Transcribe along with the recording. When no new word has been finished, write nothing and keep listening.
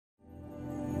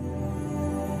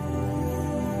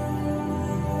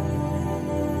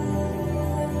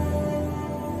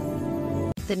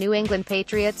The New England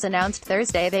Patriots announced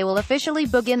Thursday they will officially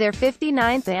begin their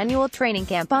 59th annual training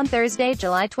camp on Thursday,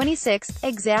 July 26.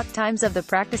 Exact times of the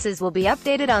practices will be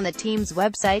updated on the team's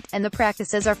website, and the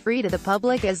practices are free to the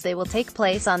public as they will take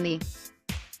place on the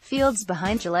fields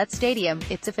behind Gillette Stadium.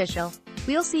 It's official.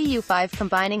 We'll see you 5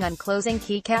 combining on closing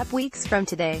keycap weeks from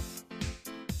today.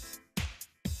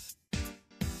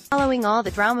 Following all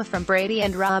the drama from Brady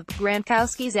and Rob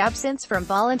Gronkowski's absence from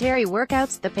voluntary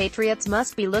workouts, the Patriots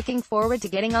must be looking forward to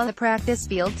getting on the practice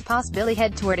field to possibly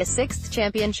head toward a 6th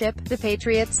championship. The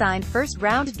Patriots signed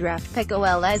first-round draft pick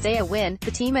Isaiah Wynn,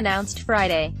 the team announced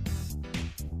Friday.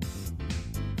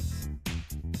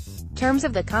 Terms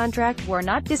of the contract were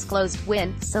not disclosed.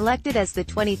 Wynn, selected as the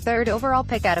 23rd overall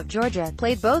pick out of Georgia,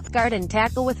 played both guard and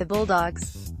tackle with the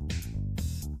Bulldogs.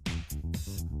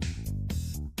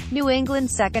 New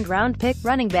England's second-round pick,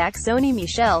 running back Sony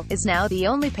Michel, is now the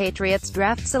only Patriots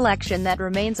draft selection that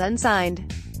remains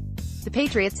unsigned. The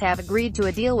Patriots have agreed to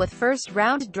a deal with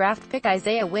first-round draft pick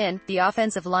Isaiah Wynn, the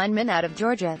offensive lineman out of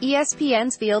Georgia,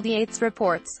 ESPN's Field Yates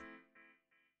reports.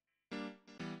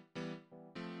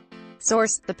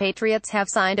 Source: the Patriots have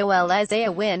signed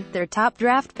Isaiah Wynn, their top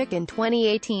draft pick in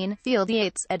 2018. Field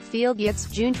Yates, at Field Yates,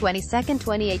 June 22,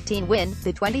 2018. Wynn,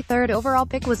 the 23rd overall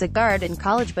pick, was a guard in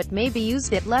college but may be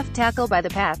used at left tackle by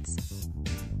the Pats.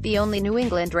 The only New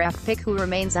England draft pick who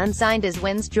remains unsigned is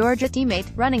Wynn's Georgia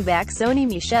teammate, running back Sony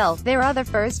Michel, their other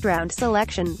first-round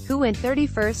selection, who went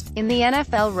 31st in the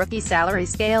NFL rookie salary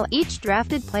scale. Each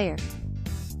drafted player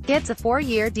gets a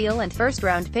 4-year deal, and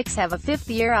first-round picks have a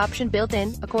 5th-year option built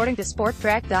in, according to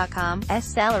Spotrac.com's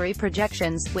salary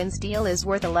projections. Wynn's deal is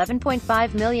worth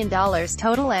 $11.5 million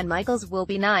total, and Michael's will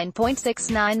be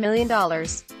 $9.69 million.